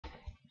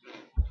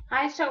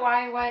Hi,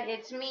 Soraya,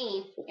 it's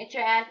me. It's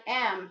your Aunt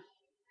Em.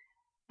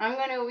 I'm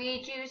going to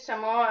read you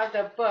some more of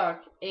the book,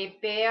 A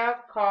Bear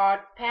Called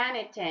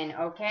Paddington,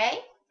 okay?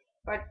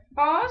 But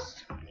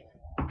first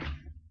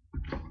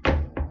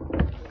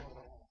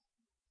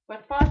we're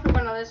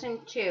going to listen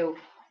to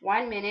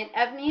 1 minute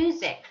of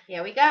music.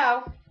 Here we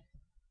go.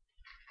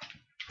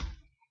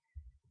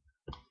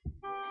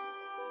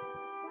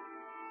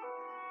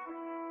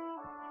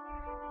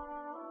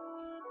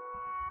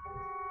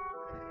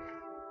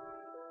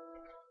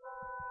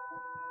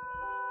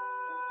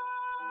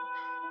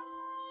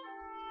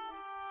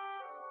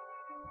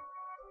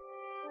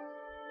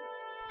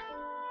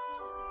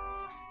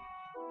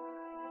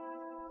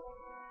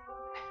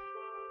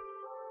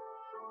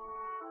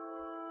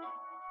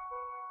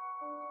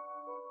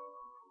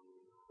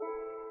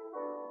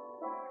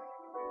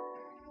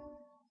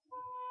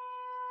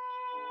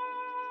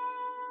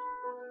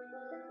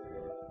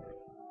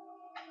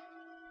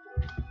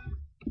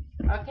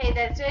 Okay,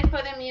 that's it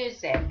for the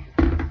music.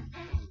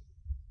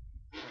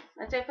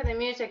 That's it for the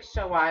music,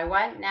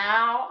 Soraya.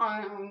 Now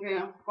I'm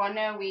going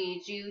to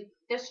read you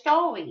the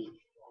story.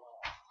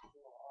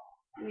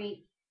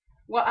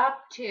 We're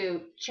up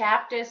to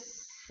chapter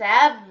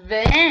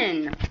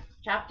 7.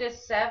 Chapter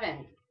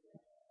 7.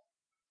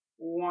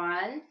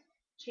 1,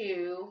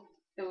 2,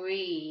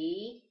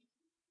 3.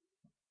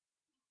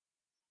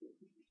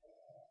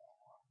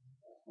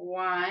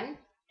 1,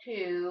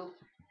 2,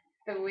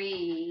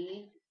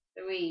 3,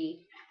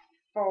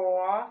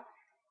 4,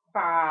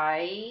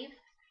 5,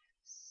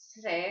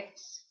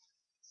 6,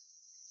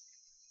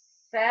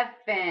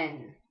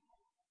 7.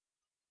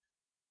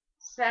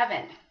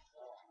 7.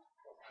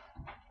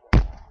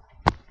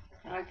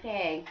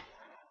 Okay.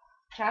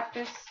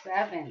 Chapter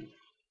 7.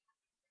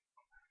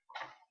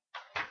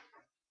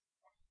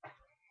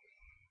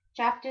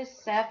 Chapter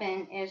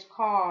 7 is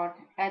called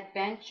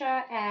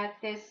Adventure at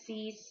the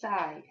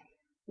Seaside.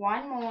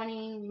 One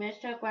morning,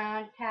 Mr.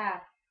 Brown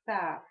tapped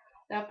the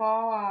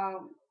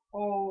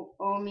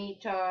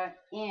barometer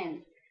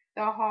in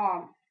the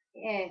hall.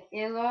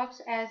 It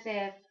looks as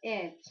if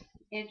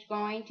it's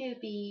going to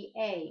be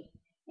a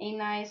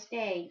nice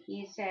day,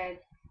 he said.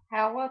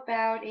 How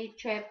about a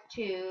trip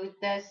to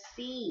the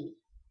sea?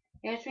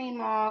 His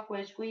remark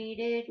was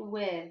greeted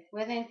with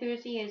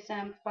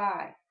enthusiasm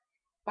by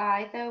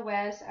the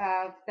rest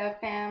of the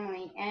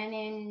family, and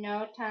in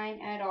no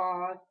time at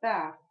all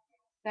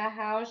the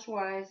house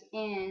was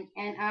in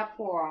an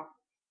uproar.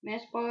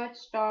 Miss Bird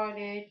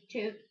started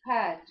to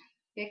cut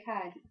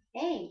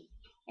a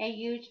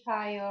huge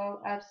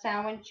pile of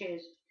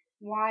sandwiches,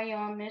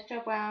 while Mr.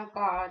 Brown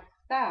got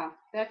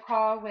the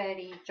car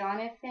ready.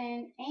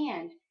 Jonathan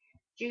and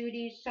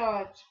Judy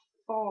searched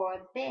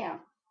for their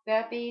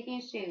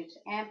bathing suits,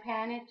 and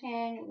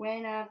Paddington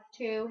went up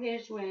to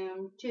his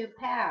room to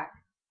pack.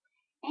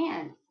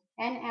 And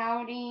an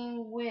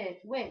outing with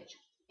which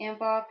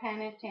involved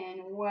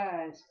Paddington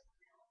was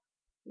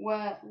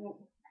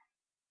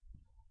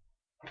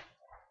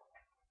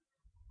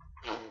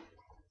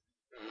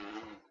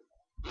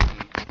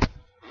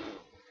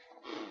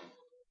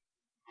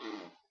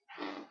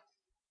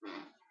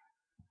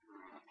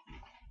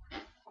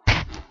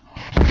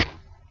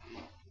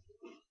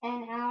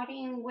an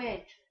outing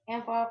which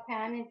involved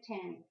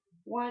Paddington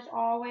was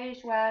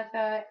always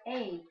rather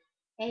a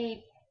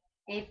a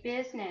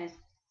business,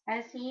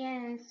 as he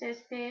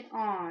insisted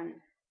on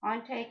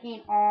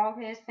taking all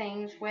his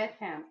things with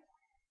him.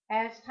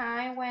 As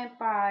time went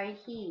by,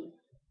 he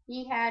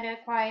had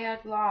acquired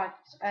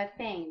lots of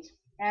things,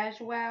 as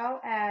well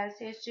as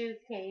his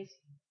suitcase.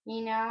 He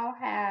now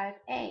had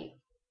a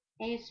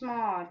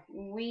small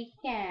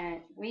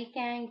weekend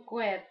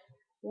grip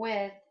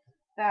with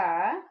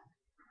the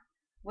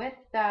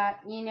the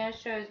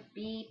initials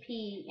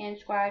BP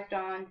inscribed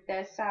on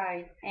the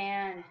side,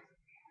 and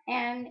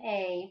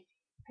a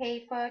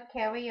paper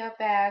carrier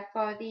bag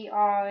for the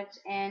odds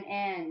and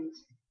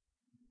ends.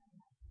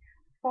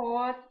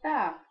 For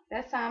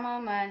the summer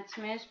months,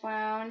 Miss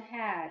Brown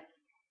had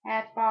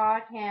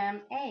bought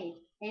him a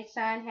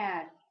sun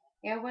hat.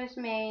 It was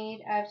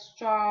made of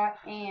straw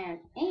and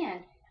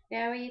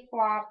very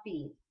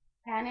floppy.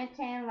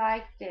 Paddington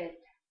liked it,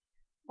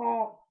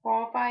 for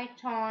by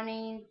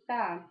turning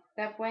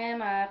the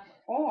brim up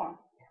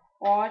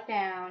or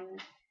down,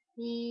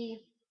 he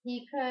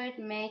could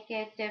make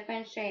it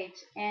different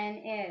shapes, and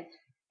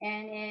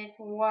it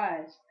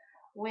was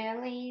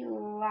really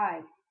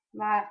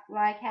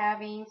like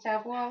having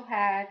several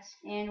hats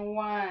in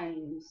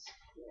one.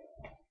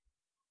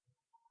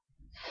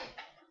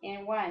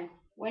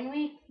 When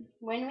we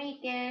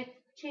get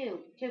to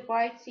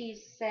Brightsea,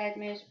 said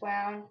Miss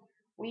Brown,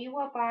 we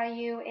will buy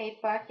you a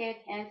bucket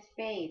and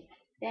spade.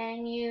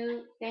 Then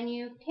you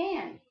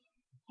can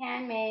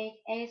make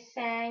a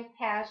sand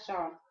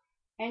castle,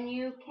 and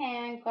you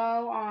can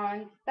go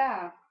on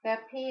the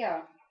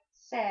pier,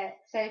 said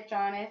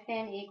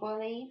Jonathan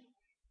eagerly.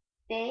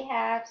 They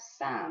have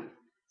some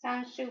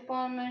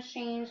super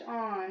machines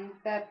on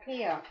the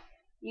pier.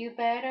 You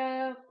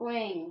better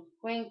bring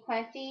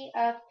plenty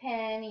of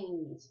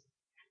pennies,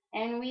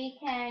 and we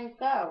can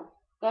go.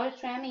 Go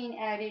swimming,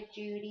 added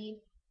Judy.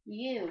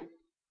 You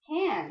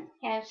can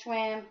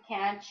swim,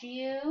 can't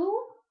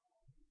you?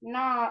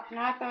 Not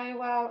very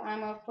well,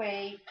 I'm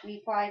afraid,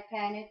 replied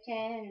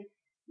Paddington.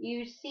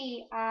 You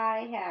see,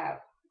 I have,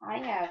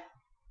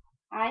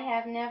 I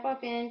have never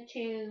been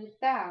to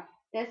the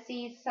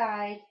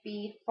seaside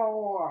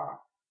before.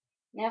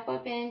 Never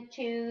been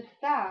to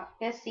the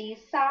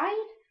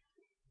seaside?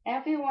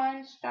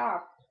 Everyone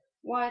stopped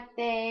what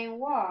they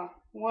were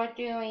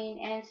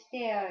doing and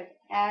stared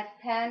at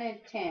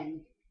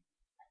Paddington.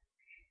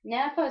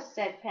 Never,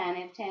 said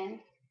Paddington.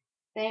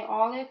 They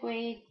all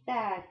agreed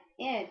that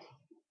it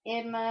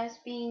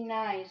must be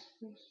nice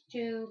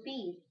to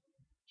be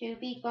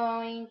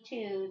going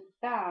to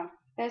the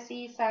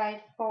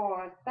seaside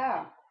for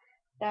the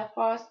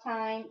first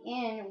time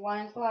in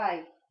one's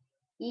life.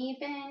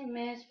 Even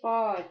Miss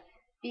Bird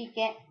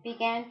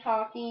began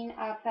talking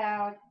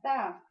about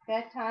the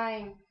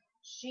time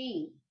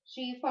she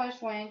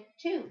first went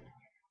to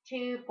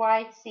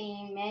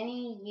Brightsea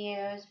many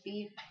years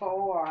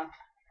before.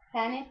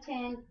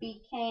 Paddington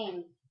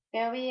became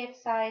very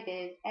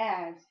excited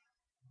as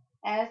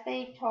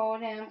they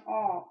told him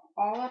all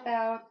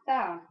about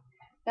the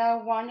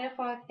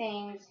wonderful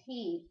things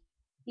he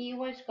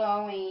was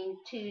going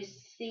to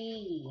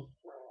see.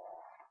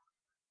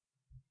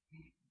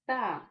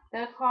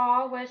 The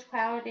car was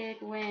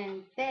crowded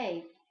when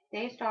they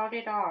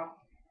started off.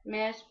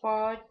 Miss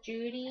Ford,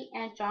 Judy,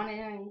 and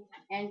Jonathan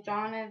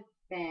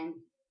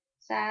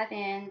sat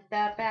in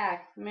the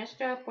back.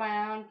 Mr.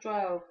 Brown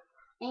drove,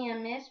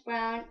 and Miss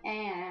Brown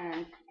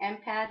and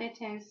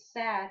Paddington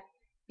sat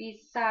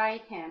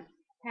beside him.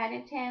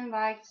 Paddington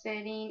liked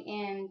sitting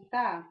in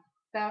the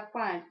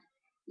front,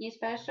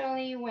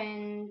 especially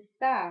when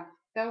the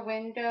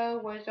window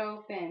was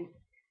open,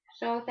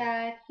 so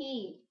that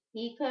he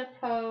could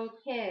poke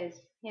his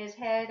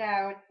head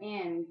out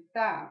in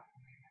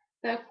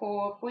the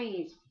cool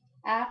breeze.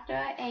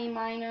 After a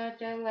minor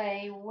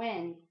delay,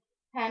 when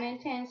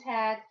Paddington's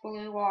hat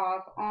blew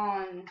off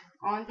on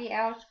the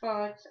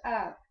outskirts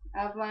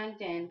of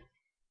London,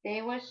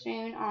 they were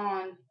soon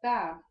on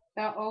the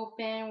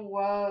open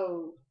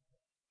road.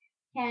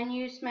 Can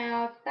you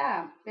smell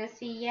the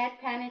sea yet,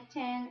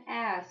 Paddington?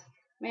 Asked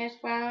Miss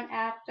Brown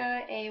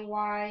after a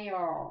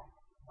while.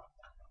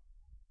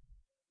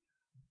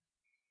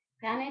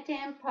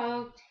 Paddington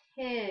poked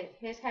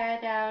his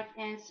head out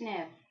and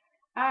sniffed.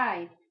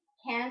 "I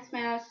can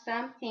smell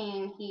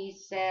something," he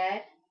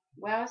said.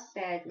 "Well,"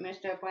 said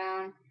Mr.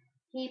 Brown,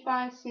 "keep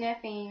on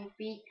sniffing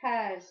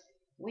because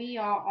we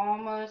are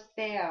almost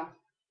there."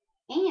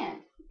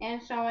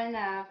 And sure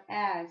enough,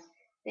 as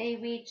they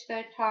reached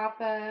the top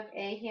of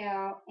a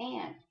hill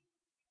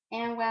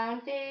and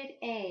rounded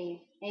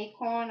a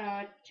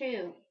corner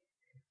to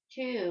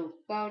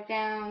go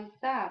down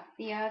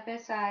the other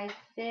side,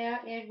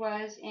 there it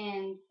was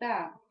in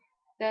the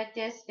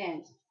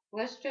distance,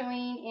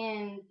 blistering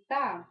in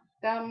the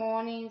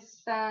morning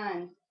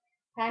sun.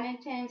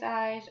 Paddington's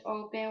eyes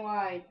opened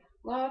wide.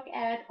 "Look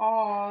at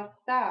all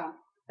the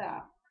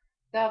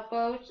the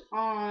boats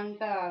on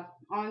the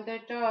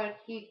dirt,"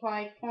 he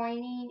cried,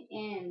 pointing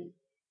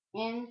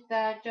in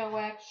the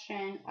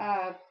direction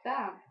of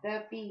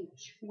the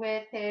beach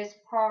with his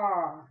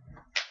paw.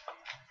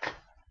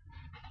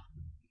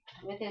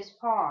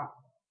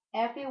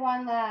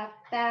 Everyone laughed.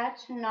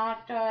 "That's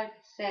not dirt,"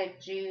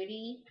 said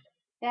Judy.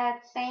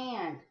 "That's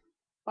sand."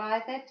 By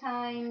the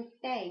time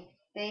they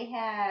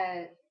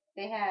had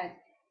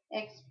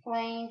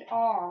explained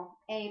all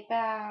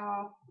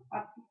about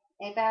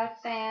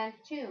sand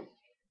to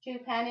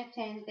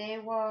Paddington, they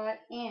were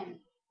in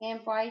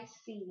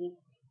Brightsea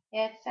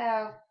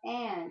itself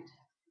and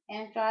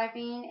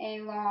driving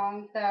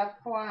along the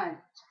front.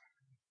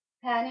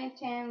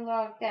 Paddington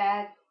looked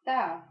at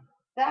the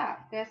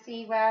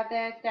sea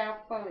rather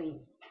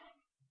doubtfully.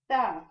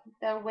 The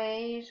the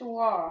waves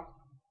were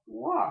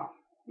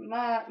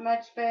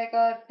much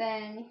bigger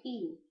than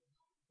he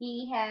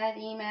had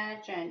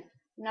imagined,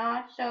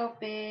 not so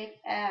big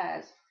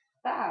as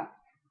the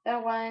the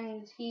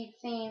ones he'd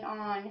seen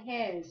on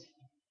his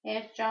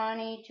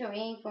journey to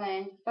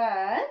England,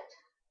 but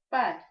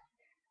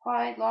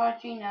quite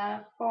large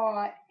enough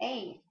for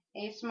a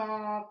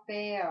small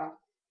bear.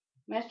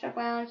 Mr.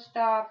 Brown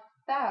stopped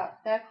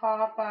the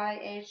car by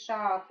a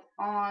shop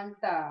on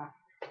the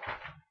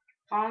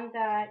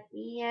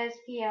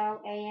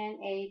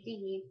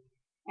Esplanade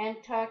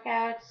and took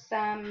out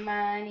some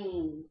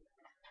money.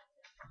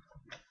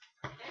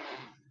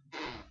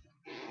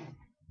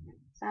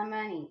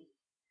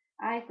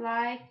 "I'd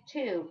like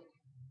to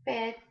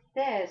fit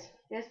this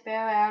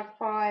bear out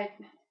for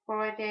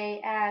a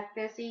day at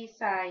the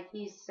seaside,"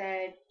 he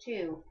said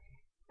to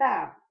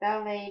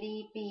the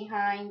lady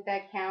behind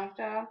the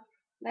counter.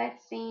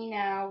 "Let's see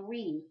now.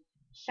 We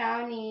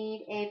shall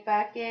need a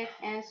bucket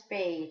and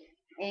spade,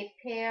 a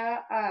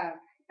pair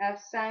of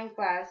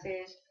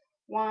sunglasses,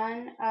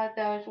 one of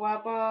those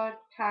rubber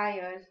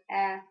tires."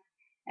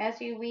 As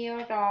he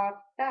reeled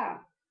off the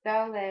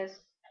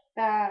list,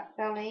 the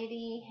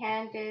lady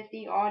handed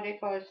the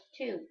articles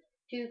to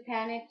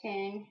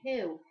Paddington,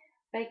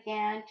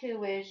 began to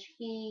wish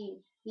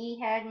he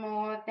had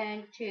more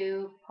than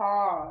two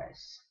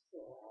paws.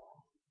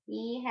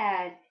 He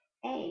had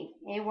a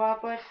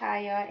rubber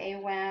tire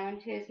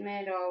around his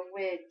middle,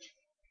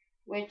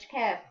 which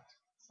kept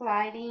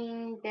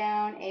sliding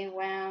down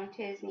around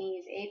his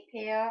knees, a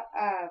pair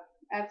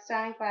of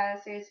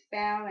sunglasses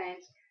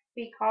balanced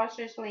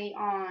precautiously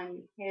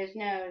on his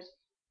nose,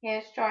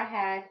 his straw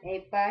hat,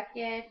 a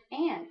bucket,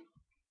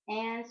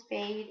 and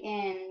spade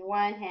in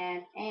one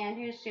hand, and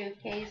his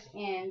suitcase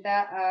in the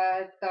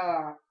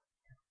other.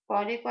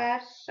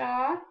 Photographs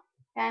saw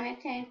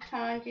Paddington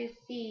turned to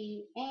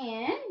see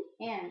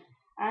an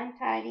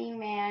untidy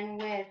man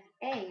with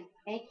a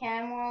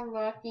camera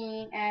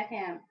looking at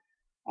him.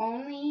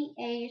 Only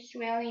a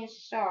Australian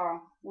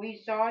star.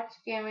 Results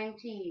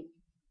guaranteed.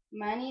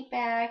 Money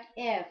back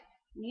if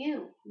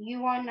you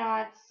are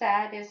not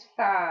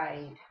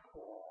satisfied.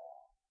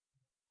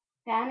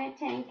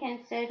 Paddington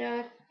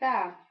considered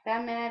the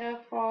matter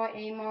for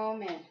a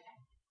moment.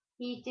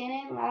 He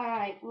didn't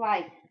like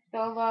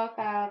the look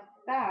of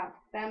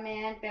the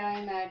man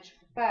very much,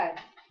 but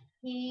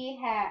he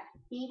had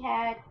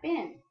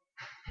been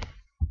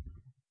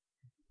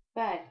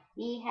but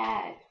he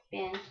had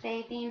been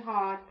saving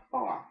hard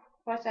for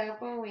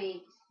several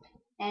weeks,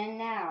 and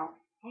now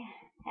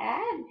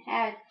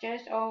had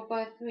just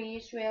over 3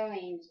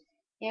 shillings.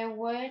 It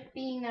would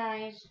be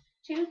nice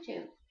to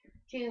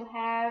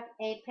have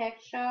a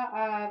picture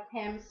of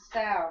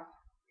himself.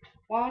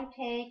 Won't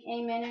take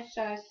a minute,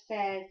 sir,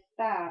 said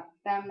the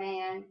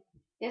man,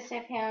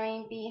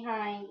 disappearing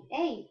behind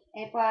a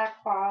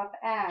black bob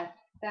at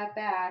the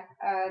back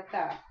of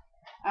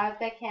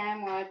the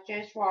camera.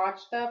 Just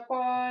watch the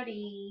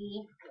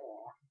body.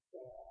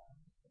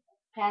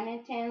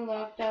 Paddington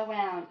looked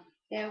around.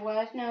 There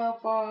was no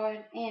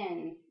bird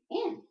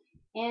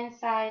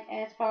inside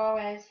as far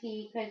as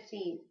he could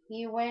see.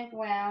 He went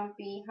round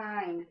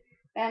behind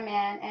the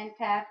man and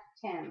tapped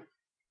him.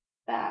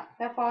 The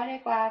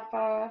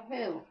photographer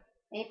who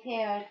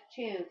appeared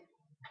to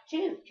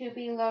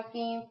be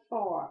looking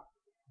for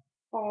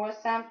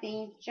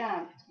something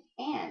jumped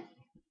and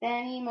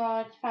then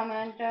emerged from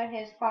under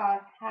his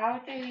cloth. How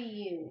do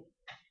you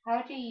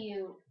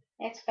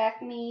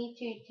expect me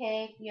to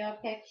take your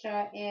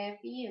picture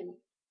if you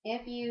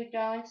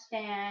don't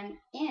stand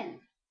in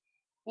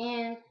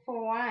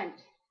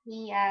front?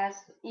 He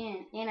asked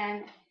in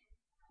an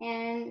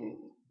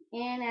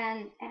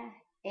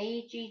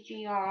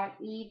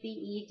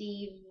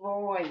Aggrebed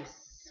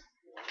voice.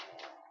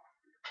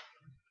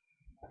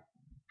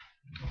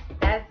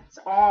 That's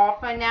all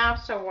for now,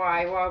 so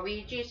I will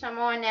read you some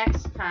more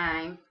next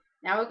time.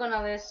 Now we're going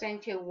to listen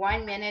to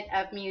 1 minute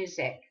of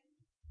music.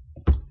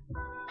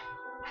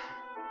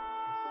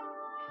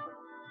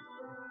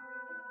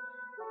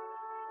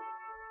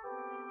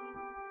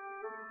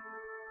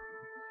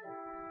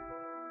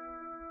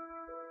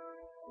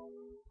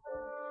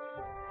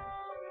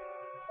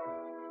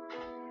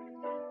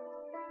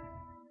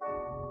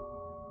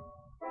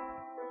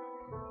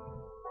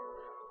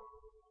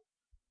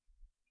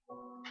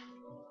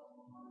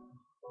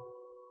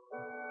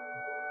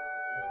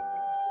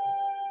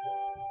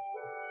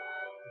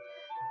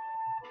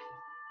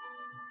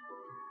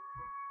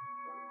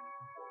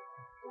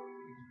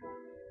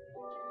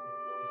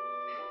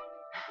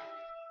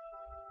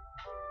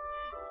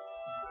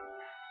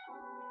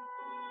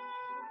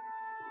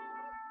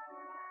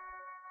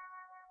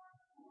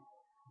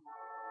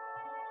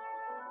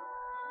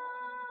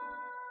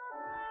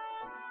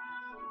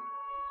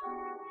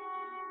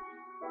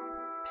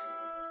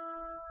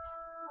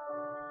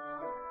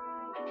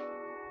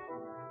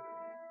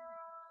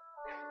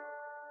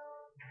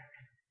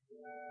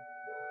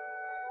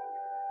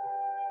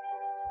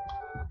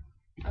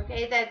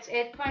 Okay, that's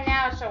it for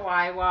now, so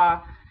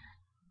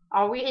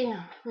I'll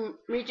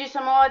read you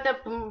some more of the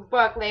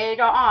book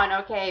later on.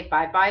 Okay,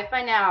 bye-bye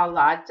for now.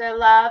 Lots of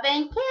love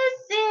and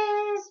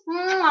kisses.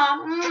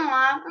 Mwah,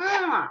 mwah,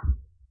 mwah.